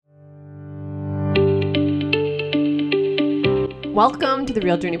Welcome to the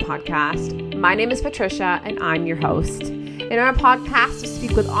Real Journey Podcast. My name is Patricia and I'm your host. In our podcast, we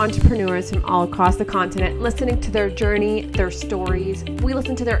speak with entrepreneurs from all across the continent, listening to their journey, their stories. We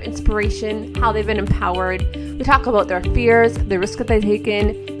listen to their inspiration, how they've been empowered. We talk about their fears, the risks that they've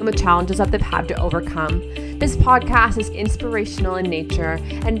taken, and the challenges that they've had to overcome. This podcast is inspirational in nature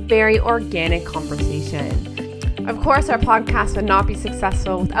and very organic conversation. Of course, our podcast would not be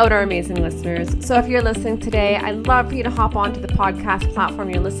successful without our amazing listeners. So if you're listening today, I'd love for you to hop onto the podcast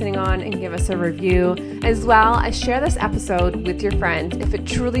platform you're listening on and give us a review, as well as share this episode with your friends if it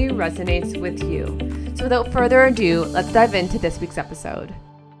truly resonates with you. So without further ado, let's dive into this week's episode.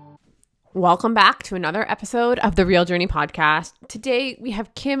 Welcome back to another episode of the Real Journey Podcast. Today, we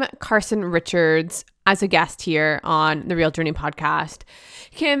have Kim Carson-Richards as a guest here on the Real Journey Podcast.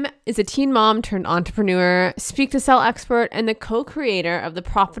 Kim is a teen mom turned entrepreneur, speak to sell expert, and the co-creator of the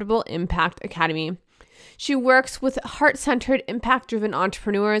Profitable Impact Academy. She works with heart-centered, impact-driven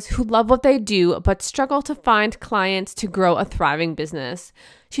entrepreneurs who love what they do but struggle to find clients to grow a thriving business.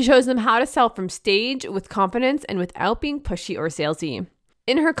 She shows them how to sell from stage with confidence and without being pushy or salesy.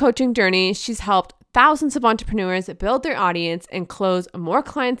 In her coaching journey, she's helped thousands of entrepreneurs build their audience and close more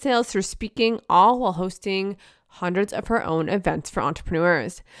client sales through speaking, all while hosting hundreds of her own events for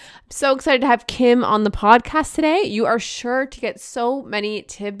entrepreneurs. I'm so excited to have Kim on the podcast today. You are sure to get so many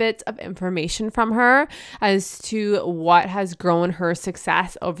tidbits of information from her as to what has grown her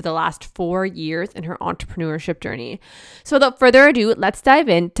success over the last 4 years in her entrepreneurship journey. So without further ado, let's dive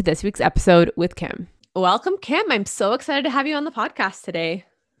into this week's episode with Kim. Welcome, Kim. I'm so excited to have you on the podcast today.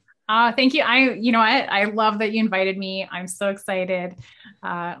 Thank you. I love that you invited me. I'm so excited.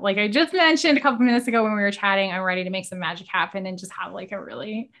 Like I just mentioned a couple minutes ago when we were chatting, I'm ready to make some magic happen and just have like a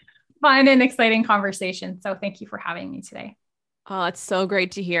really fun and exciting conversation. So thank you for having me today. Oh, it's so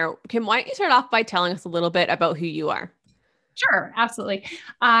great to hear. Kim, why don't you start off by telling us a little bit about who you are? Sure. Absolutely.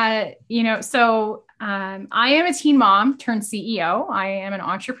 I am a teen mom turned CEO. I am an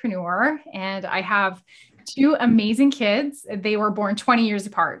entrepreneur and I have 2 amazing kids. They were born 20 years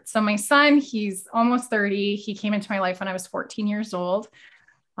apart. So my son, he's almost 30. He came into my life when I was 14 years old.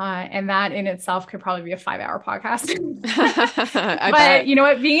 And that in itself could probably be a 5-hour podcast. But you know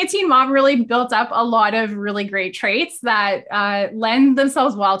what, being a teen mom really built up a lot of really great traits that lend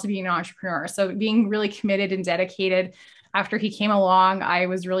themselves well to being an entrepreneur. So being really committed and dedicated. After he came along, I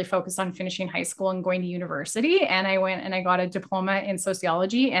was really focused on finishing high school and going to university. And I went and I got a diploma in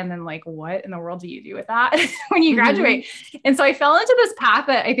sociology. And then like, what in the world do you do with that when you graduate? And so I fell into this path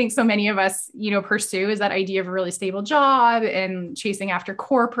that I think so many of us, pursue, is that idea of a really stable job and chasing after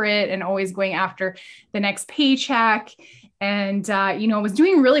corporate and always going after the next paycheck. And, I was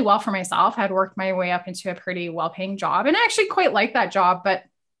doing really well for myself. I had worked my way up into a pretty well-paying job and I actually quite liked that job. But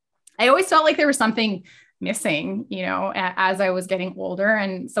I always felt like there was something missing, as I was getting older.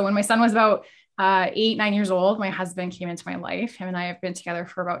 And so when my son was about 8-9 years old, my husband came into my life. Him and I have been together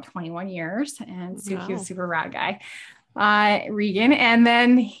for about 21 years. And so He was a super rad guy, Regan. And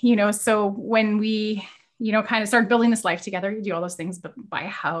then, so when we, kind of started building this life together, you do all those things, but buy a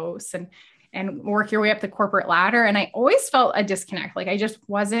house and work your way up the corporate ladder. And I always felt a disconnect. Like I just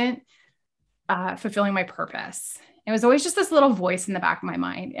wasn't fulfilling my purpose. It was always just this little voice in the back of my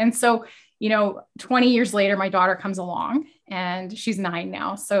mind. And so 20 years later, my daughter comes along and she's 9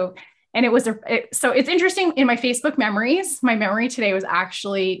 now. So it's interesting in my Facebook memories. My memory today was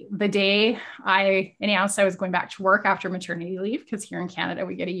actually the day I announced I was going back to work after maternity leave, because here in Canada,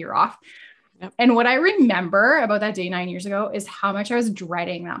 we get a year off. Yep. And what I remember about that day 9 years ago is how much I was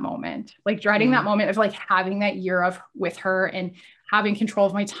dreading that moment, that moment of like having that year with her and having control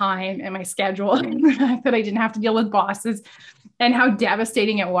of my time and my schedule, and the fact that I didn't have to deal with bosses, and how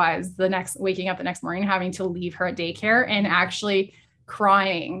devastating it was waking up the next morning, having to leave her at daycare and actually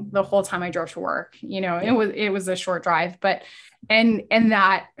crying the whole time I drove to work. It was a short drive, but, and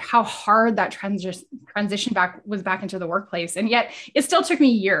that how hard that transition back into the workplace. And yet it still took me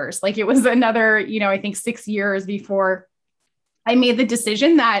years. Like it was another, I think 6 years before I made the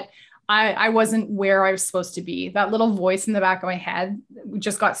decision that I wasn't where I was supposed to be. That little voice in the back of my head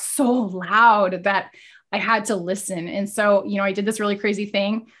just got so loud that I had to listen. And so, I did this really crazy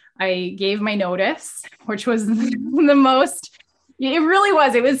thing. I gave my notice, which was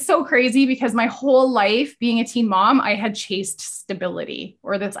it was so crazy because my whole life being a teen mom, I had chased stability,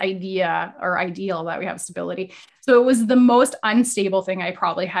 or this idea or ideal that we have stability. So it was the most unstable thing I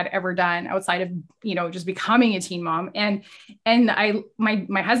probably had ever done outside of, just becoming a teen mom. And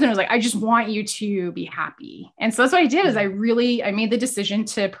my husband was like, I just want you to be happy. And so that's what I did is I made the decision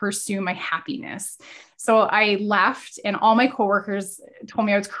to pursue my happiness. So I left and all my coworkers told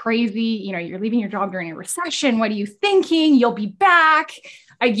me I was crazy. You're leaving your job during a recession. What are you thinking? You'll be back.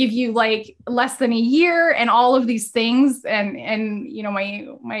 I give you like less than a year and all of these things. And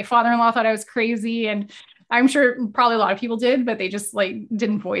my father-in-law thought I was crazy, and I'm sure probably a lot of people did, but they just like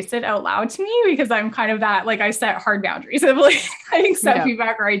didn't voice it out loud to me because I'm kind of that, like I set hard boundaries of like, I accept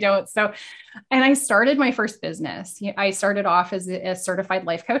feedback or I don't. So, and I started my first business. I started off as a certified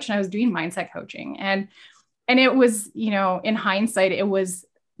life coach, and I was doing mindset coaching. And it was, in hindsight, it was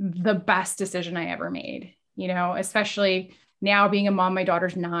the best decision I ever made, especially now being a mom. My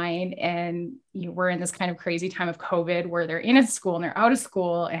daughter's 9, and we're in this kind of crazy time of COVID where they're in a school and they're out of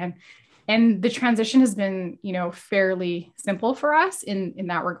school. And the transition has been, fairly simple for us in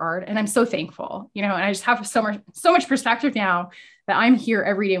that regard. And I'm so thankful, and I just have so much perspective now that I'm here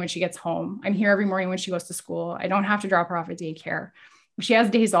every day when she gets home. I'm here every morning when she goes to school. I don't have to drop her off at daycare. If she has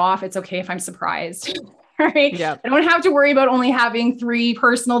days off, it's okay if I'm surprised, right? Yep. I don't have to worry about only having 3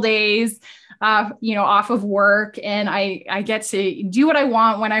 personal days, off of work. And I get to do what I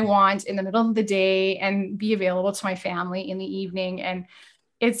want when I want in the middle of the day and be available to my family in the evening. And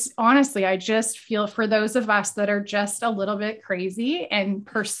it's honestly, I just feel for those of us that are just a little bit crazy and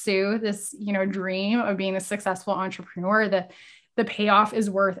pursue this, dream of being a successful entrepreneur, that the payoff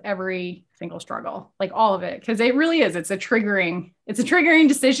is worth every single struggle, like all of it. Because it really is. It's a triggering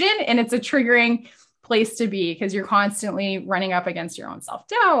decision, and it's a triggering place to be because you're constantly running up against your own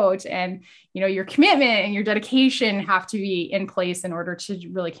self-doubt, and, your commitment and your dedication have to be in place in order to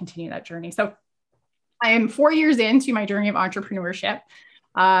really continue that journey. So I am 4 years into my journey of entrepreneurship.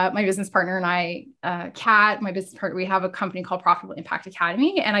 My business partner and I, Kat, my business partner, we have a company called Profitable Impact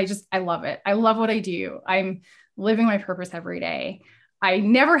Academy. And I love it. I love what I do. I'm living my purpose every day. I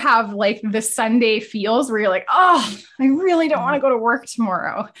never have like the Sunday feels where you're like, oh, I really don't want to go to work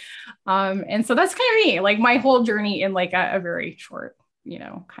tomorrow. And so that's kind of me, like my whole journey in like a very short,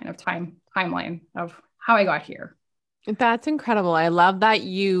 kind of timeline of how I got here. That's incredible. I love that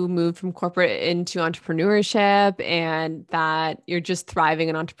you moved from corporate into entrepreneurship and that you're just thriving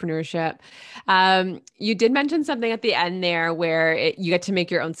in entrepreneurship. You did mention something at the end there where you get to make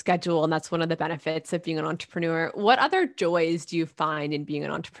your own schedule, and that's one of the benefits of being an entrepreneur. What other joys do you find in being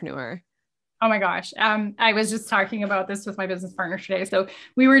an entrepreneur? Oh my gosh. I was just talking about this with my business partner today. So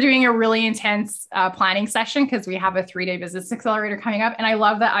we were doing a really intense planning session because we have a 3-day business accelerator coming up. And I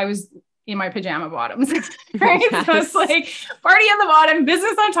love that I was in my pajama bottoms, right? Yes. So it's like party on the bottom,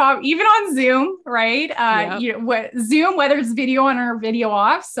 business on top, even on Zoom, right? Zoom, whether it's video on or video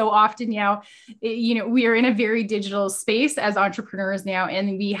off. So often now, we are in a very digital space as entrepreneurs now,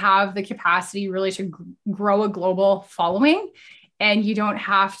 and we have the capacity really to grow a global following. And you don't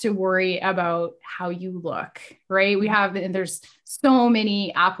have to worry about how you look, right? And there's so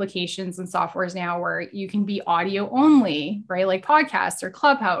many applications and softwares now where you can be audio only, right? Like podcasts or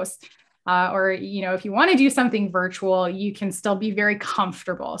Clubhouse. Or, if you want to do something virtual, you can still be very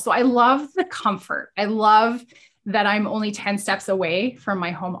comfortable. So I love the comfort. I love that I'm only 10 steps away from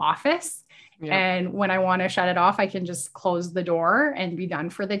my home office. Yeah. And when I want to shut it off, I can just close the door and be done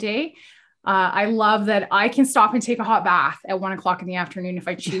for the day. I love that I can stop and take a hot bath at 1:00 in the afternoon if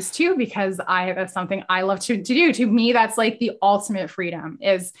I choose to, because that's something I love to do. To me, that's like the ultimate freedom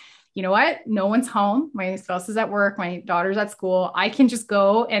is, you know what? No one's home. My spouse is at work. My daughter's at school. I can just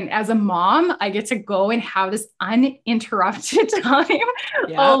go. And as a mom, I get to go and have this uninterrupted time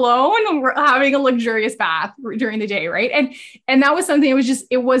alone. We're having a luxurious bath during the day. Right. And that was something,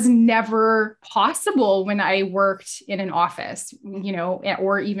 it was never possible when I worked in an office,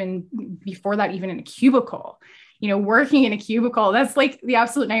 or even before that, even in a cubicle, working in a cubicle, that's like the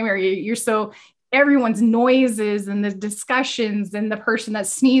absolute nightmare. You're so everyone's noises and the discussions and the person that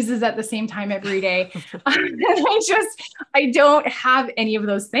sneezes at the same time every day. I don't have any of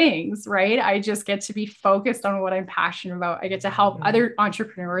those things, right? I just get to be focused on what I'm passionate about. I get to help other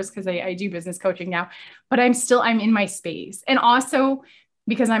entrepreneurs because I do business coaching now, but I'm in my space. And also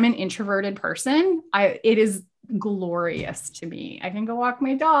because I'm an introverted person, it is glorious to me. I can go walk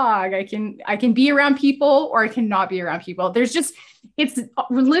my dog. I can be around people, or I cannot be around people. It's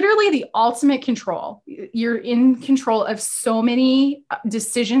literally the ultimate control. You're in control of so many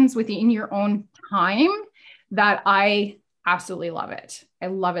decisions within your own time that I absolutely love it. I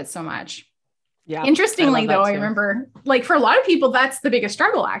love it so much. Yeah. Interestingly, though, I too. remember like for a lot of people, that's the biggest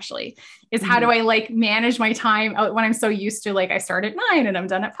struggle actually is how do I like manage my time when I'm so used to like, I start at 9 and I'm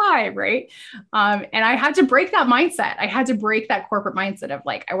done at 5. Right. And I had to break that mindset. I had to break that corporate mindset of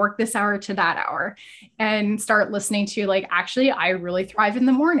like, I work this hour to that hour and start listening to like, actually, I really thrive in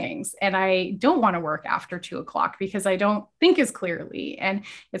the mornings and I don't want to work after 2 o'clock because I don't think as clearly and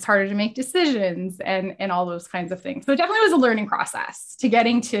it's harder to make decisions and all those kinds of things. So it definitely was a learning process to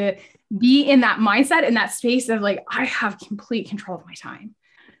getting to be in that mindset, in that space of like, I have complete control of my time.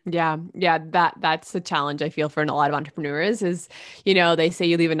 Yeah. Yeah. That's the challenge I feel for a lot of entrepreneurs is, you know, they say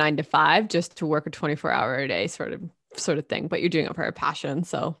you leave a 9 to 5 just to work a 24-hour a day sort of thing, but you're doing it for a passion.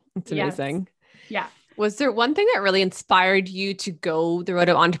 So it's amazing. Yeah. Was there one thing that really inspired you to go the road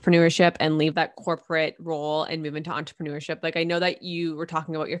of entrepreneurship and leave that corporate role and move into entrepreneurship? Like, I know that you were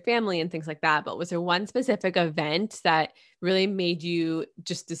talking about your family and things like that, but was there one specific event that really made you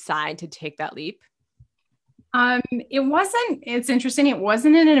just decide to take that leap? It's interesting. It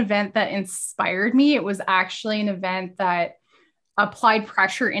wasn't an event that inspired me. It was actually an event that applied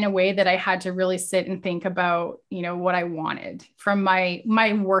pressure in a way that I had to really sit and think about, you know, what I wanted from my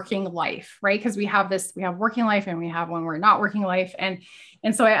working life, right? Because we have working life and we have when we're not working life. And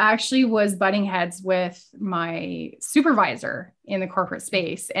so I actually was butting heads with my supervisor in the corporate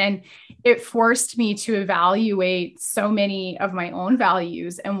space. And it forced me to evaluate so many of my own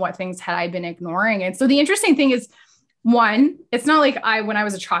values and what things had I been ignoring. And so the interesting thing is, one, it's not like when I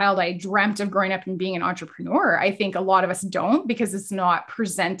was a child, I dreamt of growing up and being an entrepreneur. I think a lot of us don't because it's not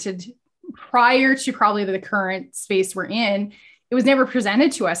presented prior to probably the current space we're in. It was never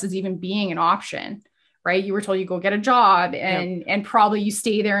presented to us as even being an option, right? You were told you go get a job and probably you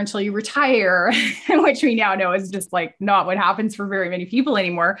stay there until you retire, which we now know is just like not what happens for very many people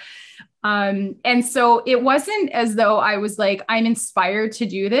anymore. And so it wasn't as though I was like, I'm inspired to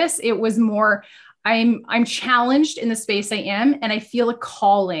do this. It was more, I'm challenged in the space I am, and I feel a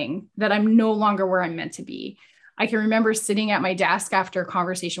calling that I'm no longer where I'm meant to be. I can remember sitting at my desk after a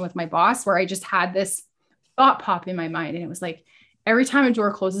conversation with my boss where I just had this thought pop in my mind. And it was like, every time a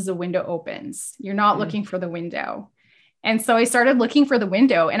door closes, a window opens. You're not looking for the window. And so I started looking for the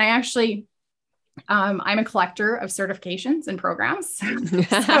window, and I actually, I'm a collector of certifications and programs.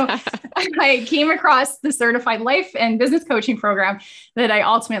 So I came across the certified life and business coaching program that I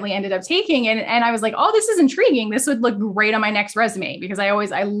ultimately ended up taking. And I was like, oh, this is intriguing. This would look great on my next resume because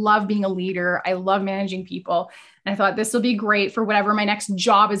I love being a leader. I love managing people. And I thought this will be great for whatever my next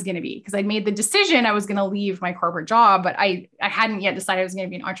job is going to be. Because I'd made the decision I was going to leave my corporate job, but I hadn't yet decided I was going to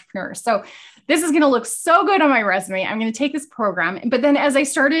be an entrepreneur. So this is going to look so good on my resume. I'm going to take this program. But then as I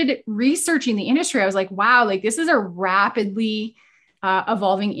started researching the industry, I was like, wow, like this is a rapidly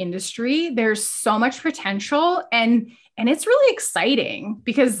evolving industry. There's so much potential and it's really exciting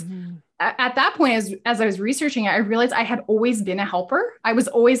because at that point, as I was researching it, I realized I had always been a helper. I was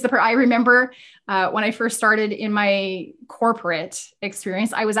always I remember when I first started in my corporate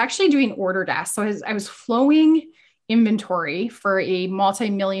experience, I was actually doing order desk. So I was flowing inventory for a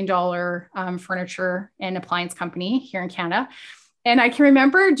multi-million-dollar furniture and appliance company here in Canada. And I can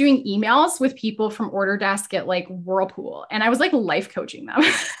remember doing emails with people from order desk at like Whirlpool. And I was like life coaching them.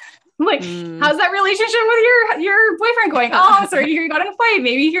 Like, how's that relationship with your boyfriend going? Oh, sorry to hear you got in a fight.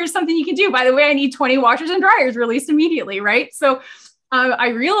 Maybe here's something you can do. By the way, I need 20 washers and dryers released immediately, right? So I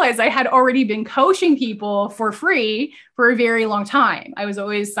realized I had already been coaching people for free for a very long time. I was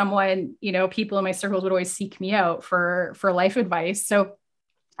always someone, you know, people in my circles would always seek me out for life advice. So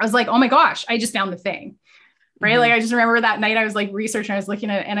I was like, oh my gosh, I just found the thing, right? Like, I just remember that night I was like researching, I was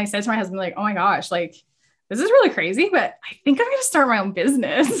looking at, and I said to my husband, like, oh my gosh, like, this is really crazy, but I think I'm going to start my own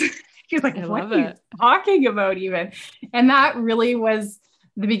business. He's like, what are you talking about even? And that really was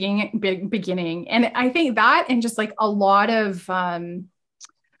the beginning. And I think that, and just like a lot of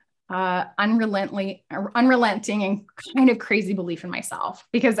unrelenting and kind of crazy belief in myself,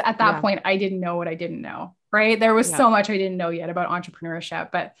 because at that point I didn't know what I didn't know, right? There was so much I didn't know yet about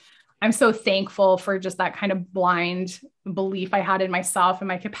entrepreneurship, but I'm so thankful for just that kind of blind belief I had in myself and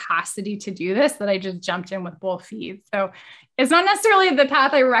my capacity to do this, that I just jumped in with both feet. So it's not necessarily the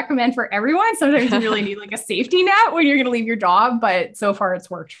path I recommend for everyone. Sometimes you really need like a safety net when you're going to leave your job, but so far it's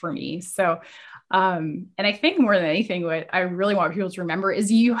worked for me. So, and I think more than anything, what I really want people to remember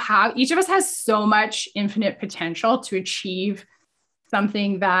is each of us has so much infinite potential to achieve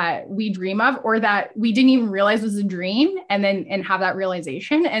something that we dream of, or that we didn't even realize was a dream, and have that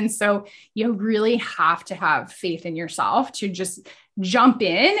realization. And so you really have to have faith in yourself to just jump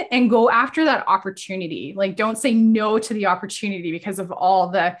in and go after that opportunity. Like, don't say no to the opportunity because of all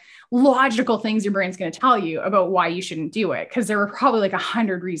the logical things your brain's going to tell you about why you shouldn't do it. Because there were probably like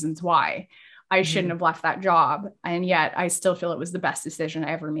 100 reasons why. I shouldn't have left that job. And yet I still feel it was the best decision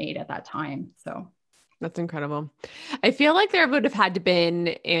I ever made at that time. So That's incredible. I feel like there would have had to been,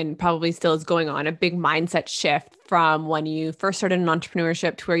 and probably still is going on, a big mindset shift from when you first started in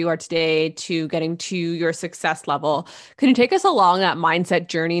entrepreneurship to where you are today to getting to your success level. Can you take us along that mindset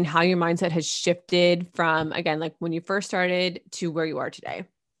journey and how your mindset has shifted from, again, like when you first started to where you are today?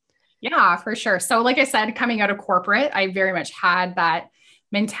 yeah, for sure. So like I said, coming out of corporate, I very much had that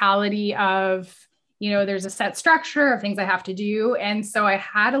mentality of, there's a set structure of things I have to do. And so I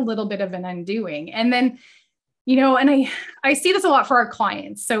had a little bit of an undoing. And then, and I see this a lot for our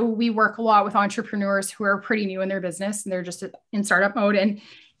clients. So we work a lot with entrepreneurs who are pretty new in their business and they're just in startup mode.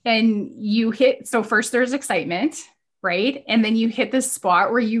 And you hit, so first there's excitement, right? And then you hit this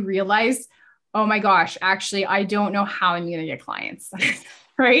spot where you realize, oh my gosh, actually, I don't know how I'm going to get clients.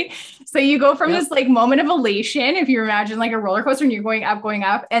 Right. So you go from this like moment of elation, if you imagine like a roller coaster and you're going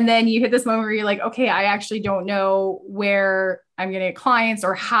up, and then you hit this moment where you're like, okay, I actually don't know where I'm going to get clients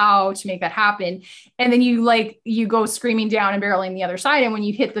or how to make that happen. And then you go screaming down and barreling the other side. And when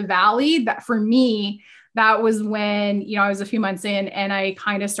you hit the valley, that for me, that was when, I was a few months in and I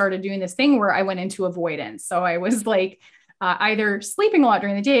kind of started doing this thing where I went into avoidance. So I was like, either sleeping a lot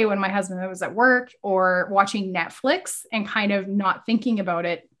during the day when my husband was at work or watching Netflix and kind of not thinking about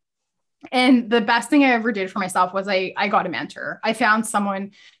it. And the best thing I ever did for myself was I got a mentor. I found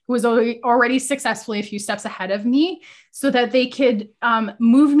someone who was already successfully a few steps ahead of me so that they could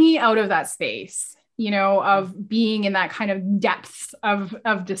move me out of that space, of being in that kind of depths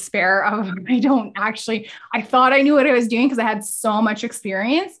of despair of I thought I knew what I was doing because I had so much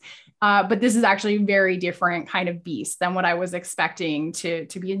experience. But this is actually a very different kind of beast than what I was expecting to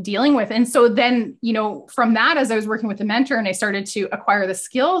be dealing with. And so then, from that, as I was working with the mentor and I started to acquire the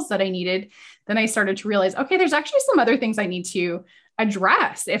skills that I needed, then I started to realize, okay, there's actually some other things I need to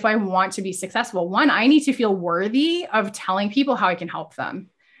address if I want to be successful. One, I need to feel worthy of telling people how I can help them.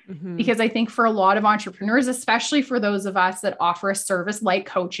 Because I think for a lot of entrepreneurs, especially for those of us that offer a service like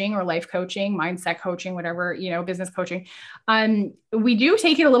coaching or life coaching, mindset coaching, whatever, business coaching, we do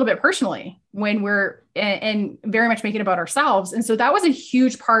take it a little bit personally when we're and very much make it about ourselves. And so that was a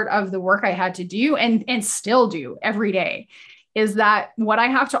huge part of the work I had to do and still do every day, is that what I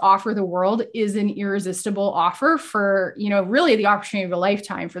have to offer the world is an irresistible offer for, really the opportunity of a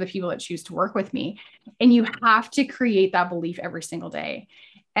lifetime for the people that choose to work with me. And you have to create that belief every single day.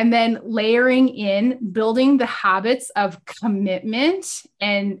 And then layering in, building the habits of commitment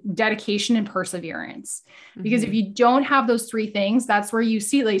and dedication and perseverance. Because if you don't have those three things, that's where you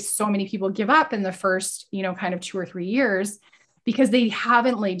see like so many people give up in the first, kind of 2 or 3 years, because they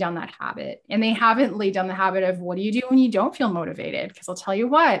haven't laid down that habit and they haven't laid down the habit of what do you do when you don't feel motivated? Because I'll tell you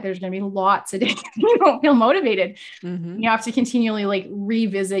what, there's going to be lots of days you don't feel motivated. You have to continually like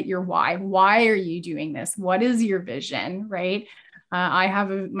revisit your why. Why are you doing this? What is your vision? Right. I have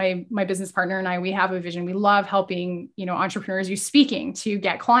my business partner and I, we have a vision. We love helping, entrepreneurs use speaking to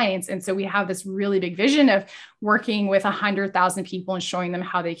get clients. And so we have this really big vision of working with 100,000 people and showing them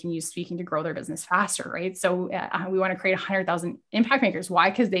how they can use speaking to grow their business faster. Right. So we want to create 100,000 impact makers. Why?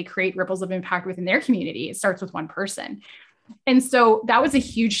 Because they create ripples of impact within their community. It starts with one person. And so that was a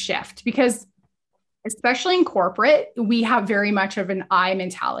huge shift because especially in corporate, we have very much of an I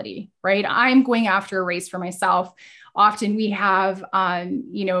mentality, right? I'm going after a race for myself. Often we have,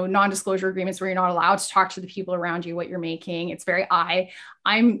 non-disclosure agreements where you're not allowed to talk to the people around you what you're making. It's very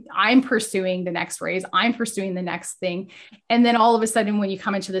I'm pursuing the next raise. I'm pursuing the next thing. And then all of a sudden, when you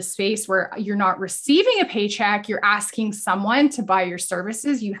come into this space where you're not receiving a paycheck, you're asking someone to buy your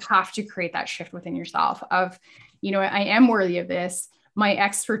services, you have to create that shift within yourself of, I am worthy of this. My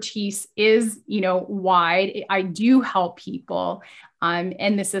expertise is, wide. I do help people.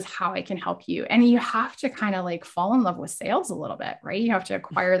 And this is how I can help you. And you have to kind of like fall in love with sales a little bit, right? You have to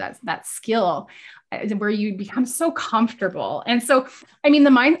acquire that skill where you become so comfortable. And so,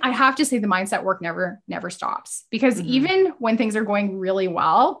 I have to say the mindset work never stops, because even when things are going really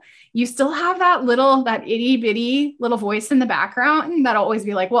well, you still have that itty bitty little voice in the background that'll always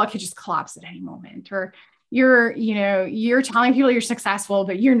be like, well, it could just collapse at any moment. Or you're telling people you're successful,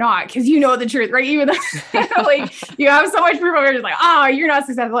 but you're not, because the truth, right? Even though, like you have so much proof of it, it's like, oh, you're not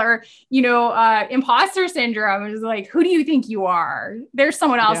successful, or, imposter syndrome is like, who do you think you are? There's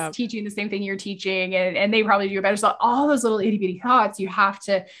someone else teaching the same thing you're teaching and they probably do it better. So all those little itty bitty thoughts, you have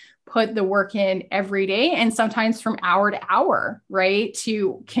to put the work in every day, and sometimes from hour to hour, right?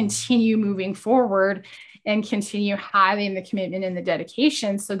 To continue moving forward and continue having the commitment and the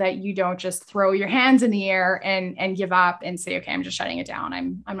dedication so that you don't just throw your hands in the air and give up and say, okay, I'm just shutting it down.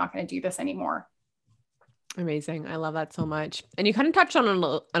 I'm not going to do this anymore. Amazing. I love that so much. And you kind of touched on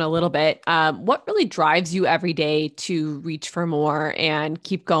a little bit. What really drives you every day to reach for more and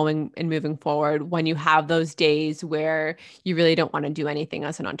keep going and moving forward when you have those days where you really don't want to do anything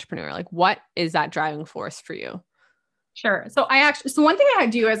as an entrepreneur? Like, what is that driving force for you? Sure. So one thing I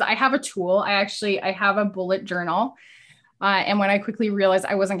do is I have a tool. I have a bullet journal. And when I quickly realized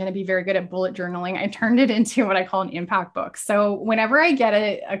I wasn't going to be very good at bullet journaling, I turned it into what I call an impact book. So whenever I get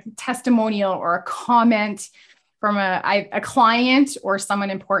a testimonial or a comment from a client or someone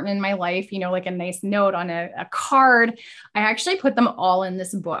important in my life, like a nice note on a card, I actually put them all in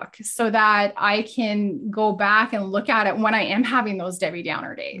this book so that I can go back and look at it when I am having those Debbie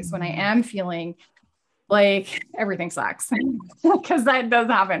Downer days, when I am feeling like everything sucks, because that does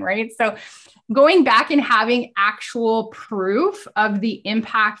happen, right? So going back and having actual proof of the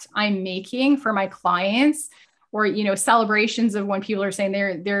impact I'm making for my clients, or, celebrations of when people are saying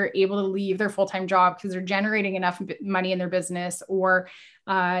they're able to leave their full-time job because they're generating enough money in their business, or,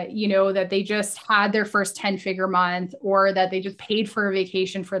 that they just had their first 10-figure month, or that they just paid for a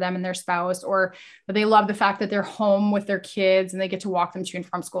vacation for them and their spouse, or that they love the fact that they're home with their kids and they get to walk them to and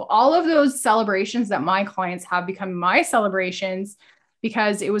from school. All of those celebrations that my clients have become my celebrations,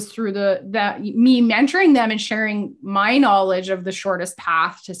 because it was through me mentoring them and sharing my knowledge of the shortest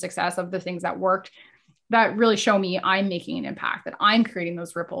path to success, of the things that worked, that really show me I'm making an impact, that I'm creating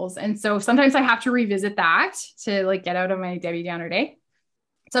those ripples. And so sometimes I have to revisit that to get out of my Debbie Downer day.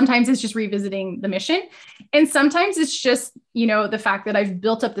 Sometimes it's just revisiting the mission. And sometimes it's just, the fact that I've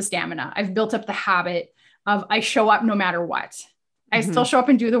built up the stamina. I've built up the habit of I show up no matter what. I still show up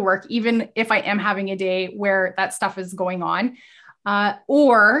and do the work, even if I am having a day where that stuff is going on.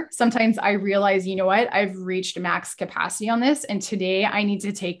 Or sometimes I realize, I've reached max capacity on this, and today I need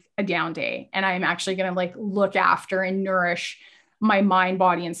to take a down day, and I'm actually going to look after and nourish my mind,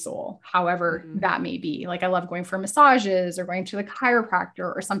 body, and soul, however that may be. I love going for massages, or going to the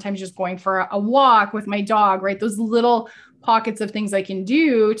chiropractor, or sometimes just going for a walk with my dog, right? Those little pockets of things I can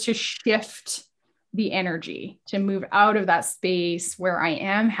do to shift the energy, to move out of that space where I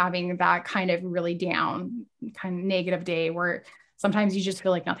am having that kind of really down, kind of negative day, where sometimes you just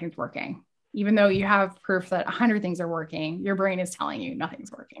feel like nothing's working. Even though you have proof that 100 things are working, your brain is telling you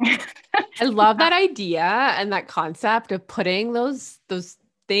nothing's working. I love that idea and that concept of putting those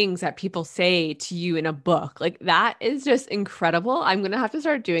things that people say to you in a book. That is just incredible. I'm going to have to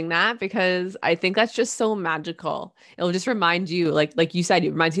start doing that, because I think that's just so magical. It'll just remind you, like you said,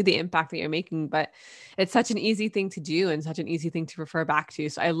 it reminds you of the impact that you're making, but it's such an easy thing to do and such an easy thing to refer back to.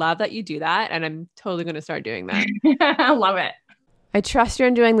 So I love that you do that, and I'm totally going to start doing that. I love it. I trust you're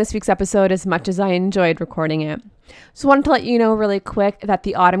enjoying this week's episode as much as I enjoyed recording it. So I wanted to let you know really quick that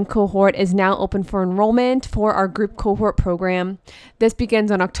the autumn cohort is now open for enrollment for our group cohort program. This begins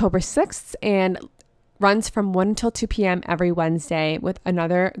on October 6th and runs from 1 until 2 p.m. every Wednesday with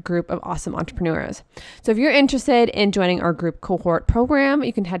another group of awesome entrepreneurs. So if you're interested in joining our group cohort program,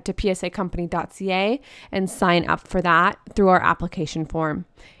 you can head to psacompany.ca and sign up for that through our application form.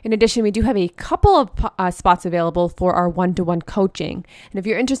 In addition, we do have a couple of spots available for our one-to-one coaching. And if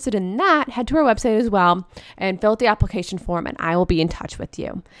you're interested in that, head to our website as well and fill out the application form, and I will be in touch with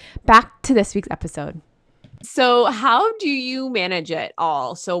you. Back to this week's episode. So how do you manage it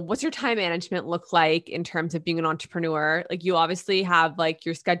all? So what's your time management look like in terms of being an entrepreneur? You obviously have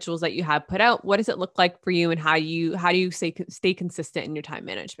your schedules that you have put out. What does it look like for you, and how do you stay consistent in your time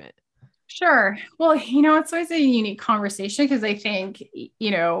management? Sure. Well, it's always a unique conversation, because I think,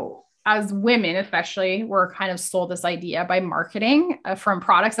 as women, especially, we're kind of sold this idea by marketing from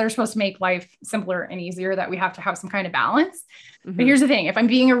products that are supposed to make life simpler and easier, that we have to have some kind of balance. But here's the thing. If I'm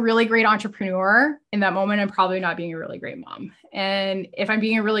being a really great entrepreneur in that moment, I'm probably not being a really great mom. And if I'm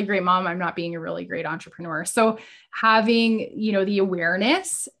being a really great mom, I'm not being a really great entrepreneur. So having, the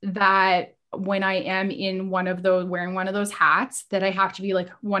awareness that when I am in wearing one of those hats, that I have to be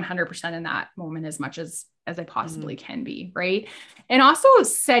 100% in that moment as much as I possibly can be. Right. And also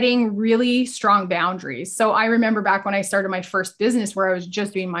setting really strong boundaries. So I remember back when I started my first business, where I was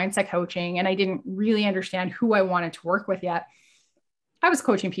just doing mindset coaching and I didn't really understand who I wanted to work with yet. I was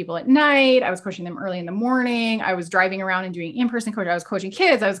coaching people at night. I was coaching them early in the morning. I was driving around and doing in-person coaching. I was coaching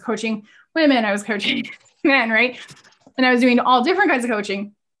kids. I was coaching women. I was coaching men. Right. And I was doing all different kinds of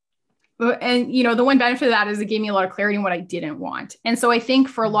coaching. And, the one benefit of that is it gave me a lot of clarity on what I didn't want. And so I think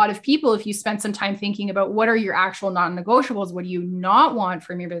for a lot of people, if you spend some time thinking about what are your actual non-negotiables, what do you not want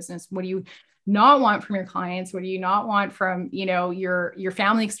from your business? What do you not want from your clients? What do you not want from, your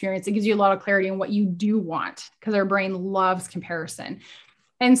family experience? It gives you a lot of clarity on what you do want, because our brain loves comparison.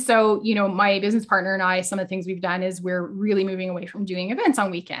 And so, my business partner and I, some of the things we've done is we're really moving away from doing events on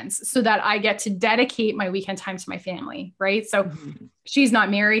weekends so that I get to dedicate my weekend time to my family. Right. So she's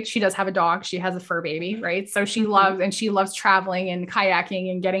not married. She does have a dog. She has a fur baby. Right. So she loves traveling and kayaking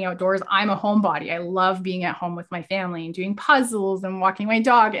and getting outdoors. I'm a homebody. I love being at home with my family and doing puzzles and walking my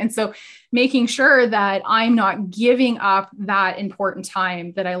dog. And so making sure that I'm not giving up that important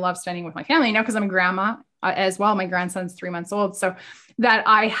time that I love spending with my family now, because I'm a grandma as well. My grandson's 3 months old. So that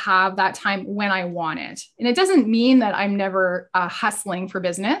I have that time when I want it. And it doesn't mean that I'm never hustling for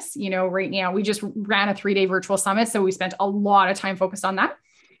business. Right now we just ran a 3-day virtual summit. So we spent a lot of time focused on that.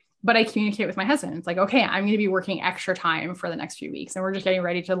 But I communicate with my husband. It's like, okay, I'm going to be working extra time for the next few weeks. And we're just getting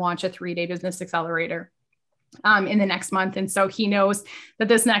ready to launch a 3-day business accelerator in the next month. And so he knows that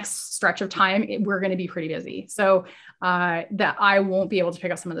this next stretch of time, we're going to be pretty busy. So that I won't be able to pick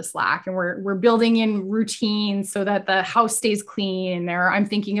up some of the slack, and we're building in routines so that the house stays clean, or I'm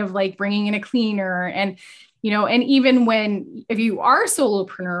thinking of like bringing in a cleaner. And and even if you are a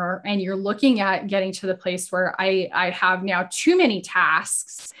solopreneur and you're looking at getting to the place where I have now too many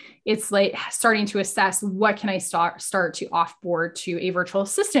tasks, it's like starting to assess what can I start to offboard to a virtual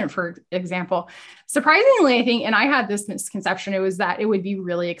assistant, for example. Surprisingly, I think, and I had this misconception, it was that it would be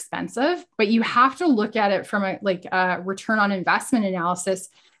really expensive, but you have to look at it from a return on investment analysis.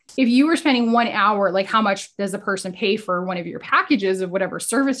 If you were spending 1 hour, like how much does a person pay for one of your packages of whatever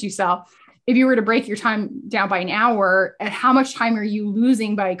service you sell? If you were to break your time down by an hour, how much time are you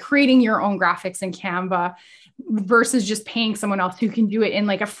losing by creating your own graphics in Canva versus just paying someone else who can do it in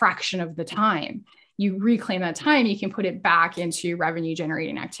like a fraction of the time? You reclaim that time, you can put it back into revenue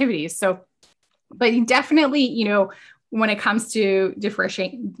generating activities. So, but definitely, when it comes to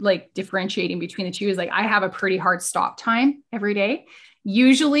differentiating between the two, is like, I have a pretty hard stop time every day.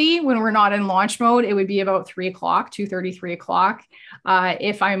 Usually when we're not in launch mode, it would be about 3 o'clock, 2:30, 3 o'clock.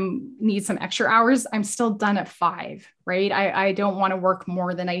 If I need some extra hours, I'm still done at 5, right? I don't want to work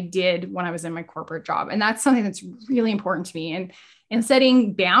more than I did when I was in my corporate job. And that's something that's really important to me. And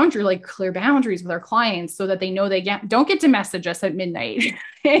setting clear boundaries with our clients so that they know they don't get to message us at midnight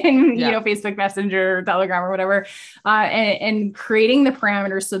in, Facebook Messenger, Telegram, or whatever, and creating the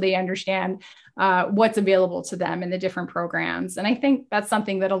parameters so they understand what's available to them in the different programs. And I think that's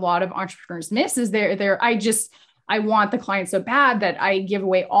something that a lot of entrepreneurs miss is I want the client so bad that I give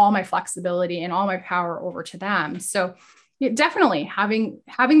away all my flexibility and all my power over to them. So definitely having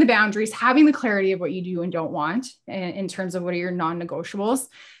the boundaries, having the clarity of what you do and don't want in terms of what are your non-negotiables,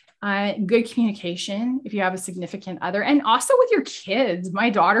 good communication if you have a significant other, and also with your kids.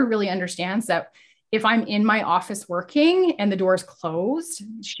 My daughter really understands that if I'm in my office working and the door is closed,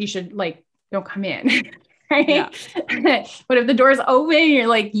 she should don't come in. Right. Yeah. But if the door's open, you're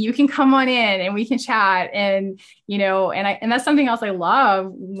like, you can come on in and we can chat. And, and that's something else I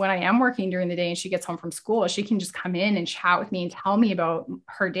love when I am working during the day and she gets home from school, she can just come in and chat with me and tell me about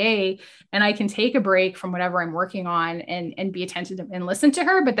her day. And I can take a break from whatever I'm working on and be attentive and listen to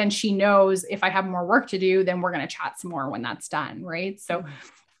her. But then she knows if I have more work to do, then we're going to chat some more when that's done. Right. So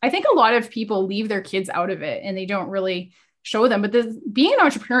I think a lot of people leave their kids out of it and they don't really show them, but being an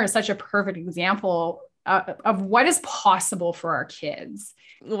entrepreneur is such a perfect example of what is possible for our kids.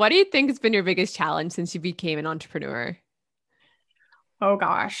 What do you think has been your biggest challenge since you became an entrepreneur? Oh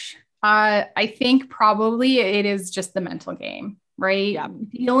gosh. I think probably it is just the mental game, right? Yeah.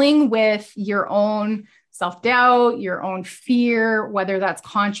 Dealing with your own self-doubt, your own fear, whether that's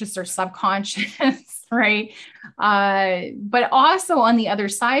conscious or subconscious, right? But also on the other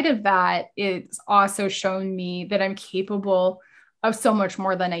side of that, it's also shown me that I'm capable of so much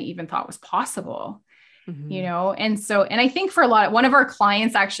more than I even thought was possible. Mm-hmm. And I think for one of our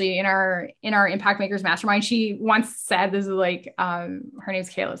clients actually in our Impact Makers Mastermind, she once said, this is her name's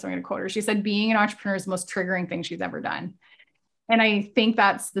Kayla, so I'm going to quote her. She said, being an entrepreneur is the most triggering thing she's ever done. And I think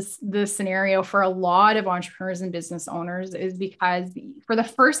that's the scenario for a lot of entrepreneurs and business owners, is because for the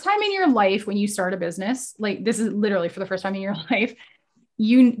first time in your life, when you start a business, this is literally for the first time in your life,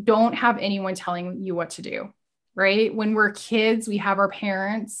 you don't have anyone telling you what to do. Right? When we're kids, we have our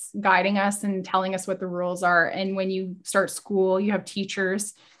parents guiding us and telling us what the rules are. And when you start school, you have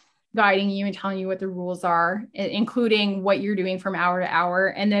teachers guiding you and telling you what the rules are, including what you're doing from hour to hour.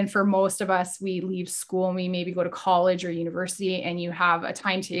 And then for most of us, we leave school and we maybe go to college or university, and you have a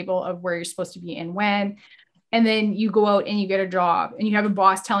timetable of where you're supposed to be and when. And then you go out and you get a job and you have a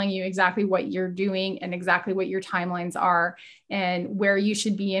boss telling you exactly what you're doing and exactly what your timelines are and where you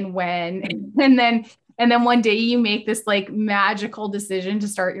should be and when. And then one day you make this magical decision to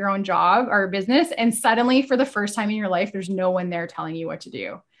start your own job or business. And suddenly for the first time in your life, there's no one there telling you what to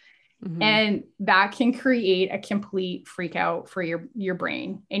do. Mm-hmm. And that can create a complete freak out for your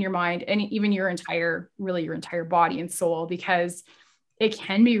brain and your mind, and even your entire body and soul, because it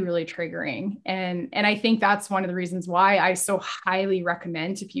can be really triggering. And I think that's one of the reasons why I so highly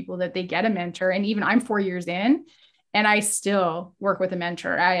recommend to people that they get a mentor. And even I'm 4 years in, and I still work with a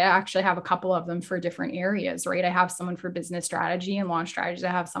mentor. I actually have a couple of them for different areas, right? I have someone for business strategy and launch strategies.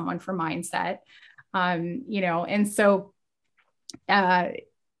 I have someone for mindset, and so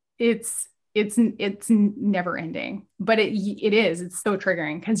it's never ending, but it's so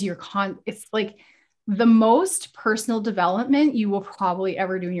triggering, because it's like the most personal development you will probably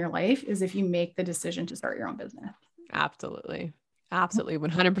ever do in your life is if you make the decision to start your own business. Absolutely. Absolutely.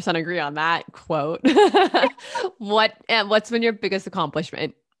 100% agree on that quote. What's been your biggest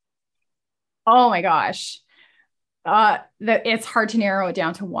accomplishment? Oh my gosh. That it's hard to narrow it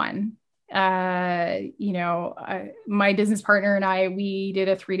down to one. My business partner and we did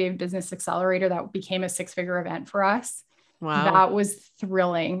a 3-day business accelerator that became a 6-figure event for us. Wow. That was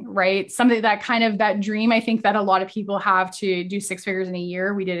thrilling, right? Something that dream, I think that a lot of people have to do 6 figures in a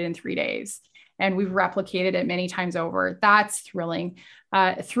year. We did it in 3 days, and we've replicated it many times over. That's thrilling.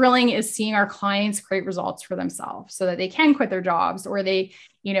 Thrilling is seeing our clients create results for themselves so that they can quit their jobs, or they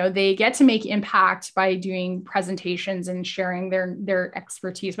get to make impact by doing presentations and sharing their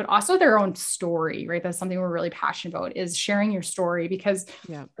expertise, but also their own story, right? That's something we're really passionate about, is sharing your story, because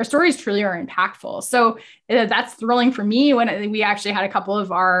our stories truly are impactful. So that's thrilling for me. When we actually had a couple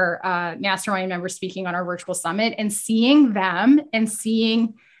of our mastermind members speaking on our virtual summit, and seeing them and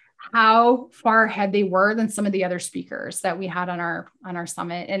seeing how far ahead they were than some of the other speakers that we had on our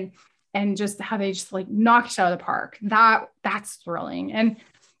summit, and just how they just like knocked it out of the park. That's thrilling. And,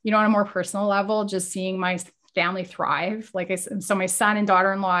 on a more personal level, just seeing my family thrive. Like I said, so my son and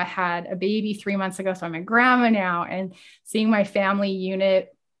daughter-in-law had a baby 3 months ago. So I'm a grandma now, and seeing my family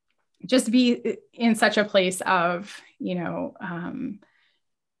unit just be in such a place of,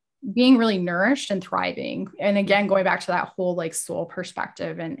 being really nourished and thriving. And again, going back to that whole like soul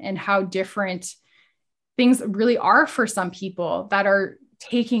perspective, and how different things really are for some people that are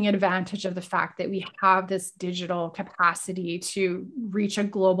taking advantage of the fact that we have this digital capacity to reach a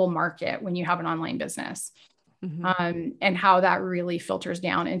global market when you have an online business. Mm-hmm. And how that really filters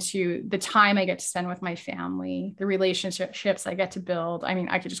down into the time I get to spend with my family, the relationships I get to build. I mean,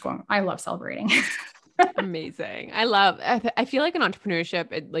 I could just go on. I love celebrating. Amazing. I feel like in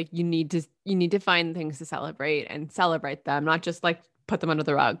entrepreneurship, you need to find things to celebrate, and celebrate them, not just like put them under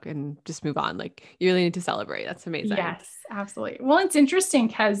the rug and just move on. Like, you really need to celebrate. That's amazing. Yes, absolutely. Well, it's interesting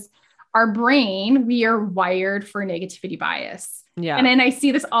because our brain, we are wired for negativity bias. Yeah. And then I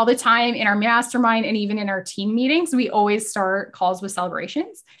see this all the time in our mastermind, and even in our team meetings. We always start calls with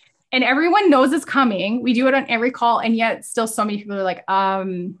celebrations, and everyone knows it's coming. We do it on every call. And yet still so many people are like,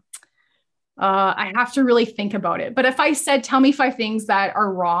 I have to really think about it. But if I said, tell me 5 things that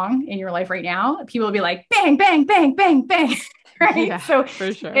are wrong in your life right now, people will be like, bang, bang, bang, bang, bang. Right. Yeah, so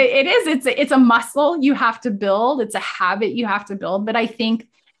for sure. It's a muscle you have to build. It's a habit you have to build. But I think,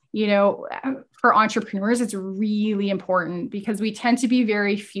 for entrepreneurs, it's really important, because we tend to be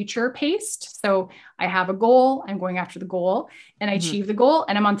very future paced. So I have a goal, I'm going after the goal, and I achieve the goal,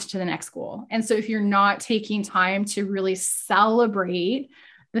 and I'm on to the next goal. And so if you're not taking time to really celebrate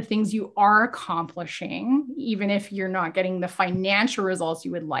the things you are accomplishing, even if you're not getting the financial results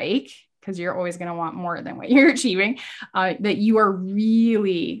you would like, because you're always going to want more than what you're achieving, that you are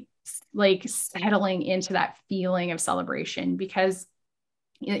really like settling into that feeling of celebration. Because,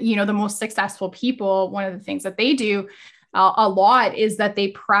 the most successful people, one of the things that they do a lot is that they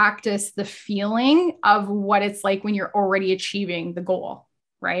practice the feeling of what it's like when you're already achieving the goal.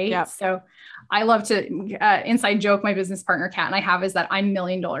 Right. Yep. So I love to inside joke my business partner, Kat, and I have, is that I'm $1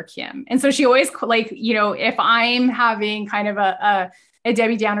 Million Kim. And so she always if I'm having kind of a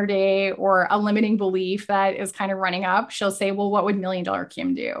Debbie Downer day, or a limiting belief that is kind of running up, she'll say, well, what would $1 Million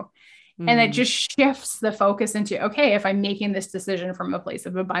Kim do? And it just shifts the focus into, okay, if I'm making this decision from a place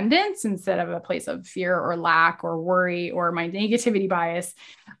of abundance instead of a place of fear or lack or worry or my negativity bias,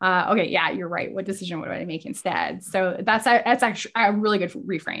 okay, yeah, you're right. What decision would I make instead? So that's actually a really good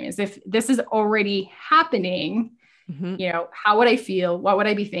reframe, is if this is already happening, how would I feel? What would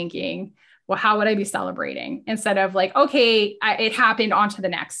I be thinking? Well, how would I be celebrating? Instead of like, okay, it happened, on to the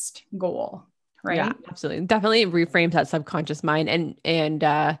next goal. Right. Yeah, absolutely. Definitely reframes that subconscious mind. And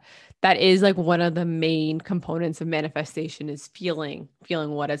that is like one of the main components of manifestation, is feeling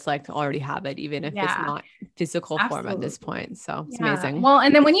what it's like to already have it, even if it's not physical form at this point. So it's amazing. Well,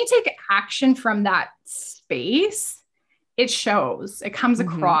 and then when you take action from that space, it shows, it comes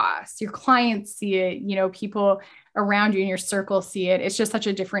across, your clients see it, people, around you in your circle see it, it's just such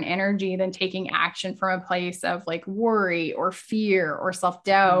a different energy than taking action from a place of like worry or fear or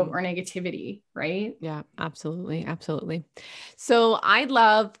self-doubt or negativity, right? Yeah, absolutely. Absolutely. So I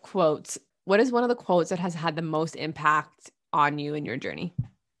love quotes. What is one of the quotes that has had the most impact on you in your journey?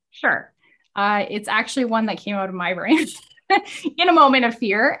 Sure. It's actually one that came out of my brain in a moment of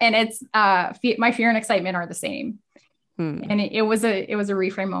fear, and it's my fear and excitement are the same. And it was a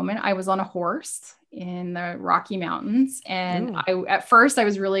reframe moment. I was on a horse in the Rocky Mountains, and at first I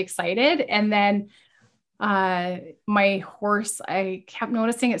was really excited, and then my horse, I kept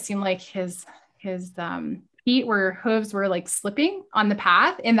noticing it seemed like his feet were hooves were like slipping on the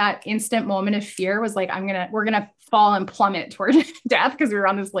path. In that instant moment of fear was like, we're gonna fall and plummet toward death, because we were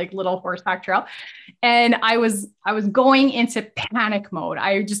on this like little horseback trail. And I was going into panic mode.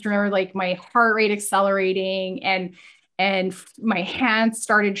 I just remember like my heart rate accelerating, and my hands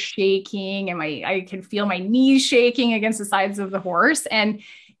started shaking, and I could feel my knees shaking against the sides of the horse. And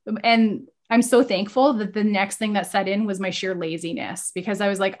I'm so thankful that the next thing that set in was my sheer laziness, because I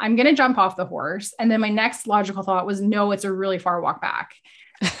was like, I'm going to jump off the horse. And then my next logical thought was, no, it's a really far walk back.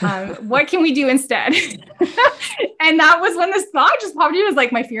 What can we do instead? And that was when this thought just popped in. It was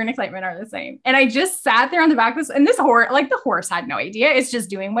like, my fear and excitement are the same. And I just sat there on the back of this, and this horse, like the horse had no idea. It's just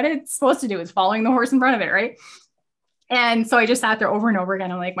doing what it's supposed to do. It's following the horse in front of it. Right. And so I just sat there over and over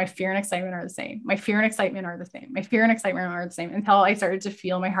again. I'm like, my fear and excitement are the same. My fear and excitement are the same. My fear and excitement are the same, until I started to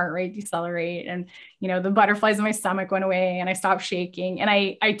feel my heart rate decelerate, and, the butterflies in my stomach went away, and I stopped shaking, and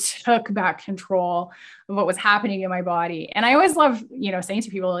I took back control of what was happening in my body. And I always love, saying to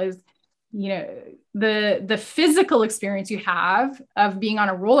people is, the physical experience you have of being on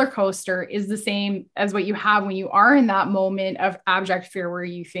a roller coaster is the same as what you have when you are in that moment of abject fear where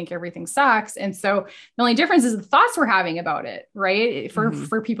you think everything sucks. And so the only difference is the thoughts we're having about it, right?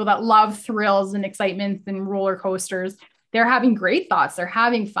 For people that love thrills and excitement and roller coasters, they're having great thoughts, they're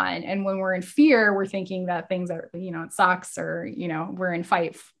having fun. And when we're in fear, we're thinking that things are, it sucks, or, we're in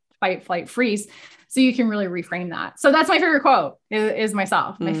fight, flight, freeze. So you can really reframe that. So that's my favorite quote is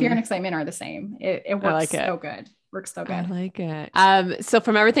myself. My fear and excitement are the same. It works so good. Works so good. I like it. So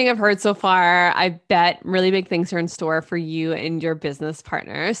from everything I've heard so far, I bet really big things are in store for you and your business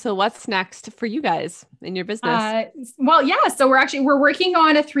partner. So what's next for you guys in your business? So we're working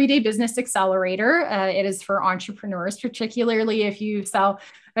on a 3-day business accelerator. It is for entrepreneurs, particularly if you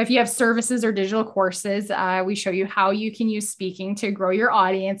have services or digital courses. We show you how you can use speaking to grow your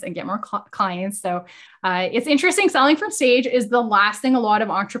audience and get more clients. So it's interesting. Selling from stage is the last thing a lot of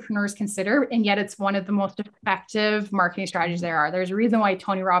entrepreneurs consider, and yet it's one of the most effective marketing strategies there are. There's a reason why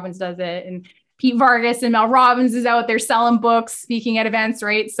Tony Robbins does it, and Pete Vargas and Mel Robbins is out there selling books, speaking at events,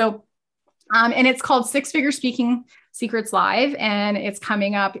 right? So, and it's called 6-Figure Speaking Secrets Live, and it's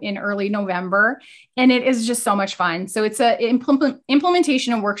coming up in early November, and it is just so much fun. So it's a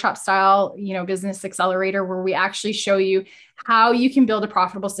implementation and workshop style, business accelerator, where we actually show you how you can build a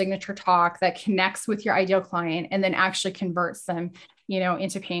profitable signature talk that connects with your ideal client and then actually converts them,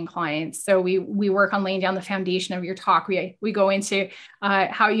 into paying clients. So we work on laying down the foundation of your talk. We go into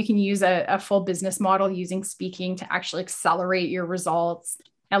how you can use a full business model using speaking to actually accelerate your results.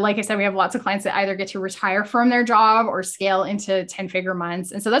 And like I said, we have lots of clients that either get to retire from their job or scale into 10-figure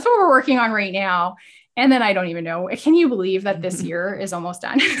months. And so that's what we're working on right now. And then I don't even know. Can you believe that this year is almost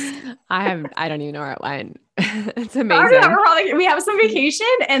done? I don't even know where it went. It's amazing. We have some vacation,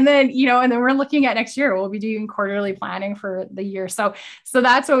 and then, and then we're looking at next year. We'll be doing quarterly planning for the year. So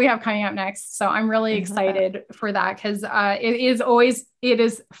that's what we have coming up next. So I'm really excited for that, because it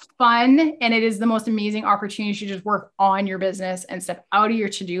is fun, and it is the most amazing opportunity to just work on your business and step out of your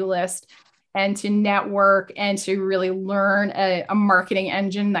to-do list, and to network, and to really learn a marketing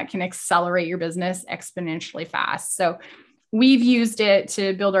engine that can accelerate your business exponentially fast. So we've used it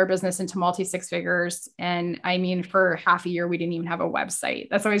to build our business into multi-six figures. And I mean, for half a year, we didn't even have a website.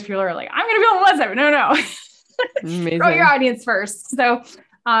 That's always people are like, I'm going to build a website. No. Grow your audience first. So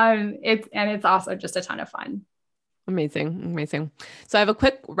it's also just a ton of fun. Amazing. So I have a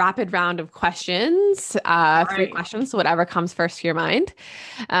quick rapid round of questions, 3 questions. So whatever comes first to your mind.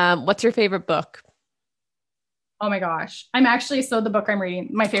 What's your favorite book? Oh my gosh. The book I'm reading,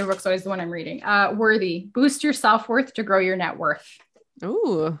 my favorite book is always the one I'm reading. Worthy, Boost Your Self-Worth to Grow Your Net Worth.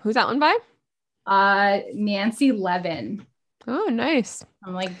 Ooh, who's that one by? Nancy Levin. Oh, nice.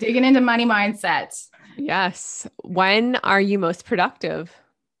 I'm like digging into money mindset. Yes. When are you most productive?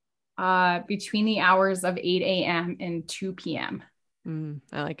 Between the hours of 8 a.m. and 2 p.m.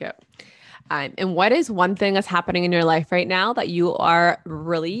 I like it. And what is one thing that's happening in your life right now that you are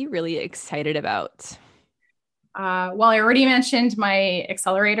really, really excited about? Well, I already mentioned my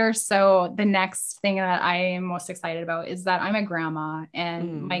accelerator. So the next thing that I am most excited about is that I'm a grandma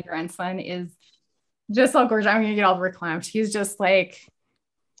and my grandson is just so gorgeous. I'm going to get all reclaimed. He's just like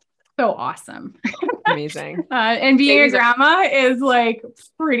so awesome. Amazing. And being a grandma is like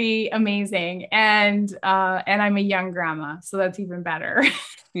pretty amazing. And I'm a young grandma, so that's even better.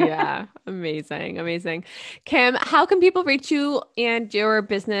 Yeah. Amazing. Amazing. Kim, how can people reach you and your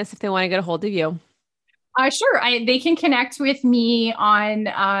business if they want to get a hold of you? Sure. They can connect with me on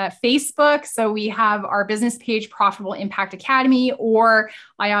Facebook. So we have our business page, Profitable Impact Academy, or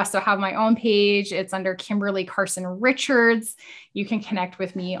I also have my own page. It's under Kimberly Carson-Richards. You can connect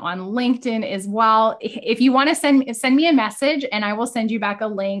with me on LinkedIn as well. If you want to send me a message, and I will send you back a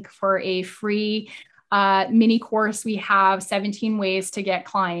link for a free mini course. We have 17 ways to get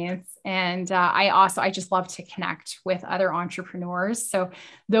clients. And I just love to connect with other entrepreneurs. So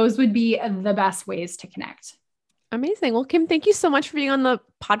those would be the best ways to connect. Amazing. Well, Kim, thank you so much for being on the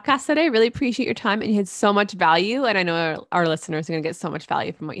podcast today. I really appreciate your time, and you had so much value. And I know our listeners are going to get so much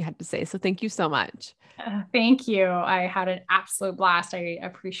value from what you had to say. So thank you so much. Thank you. I had an absolute blast. I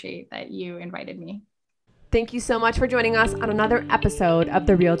appreciate that you invited me. Thank you so much for joining us on another episode of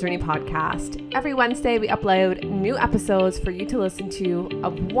the Real Journey podcast. Every Wednesday, we upload new episodes for you to listen to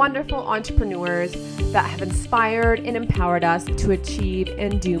of wonderful entrepreneurs that have inspired and empowered us to achieve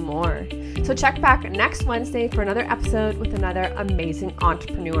and do more. So check back next Wednesday for another episode with another amazing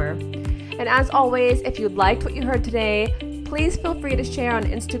entrepreneur. And as always, if you liked what you heard today, please feel free to share on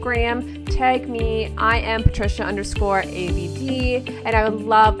Instagram. Tag me. I am Patricia_ABD, and I would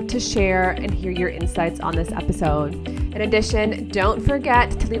love to share and hear your insights on this episode. In addition, don't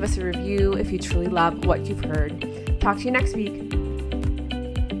forget to leave us a review if you truly love what you've heard. Talk to you next week.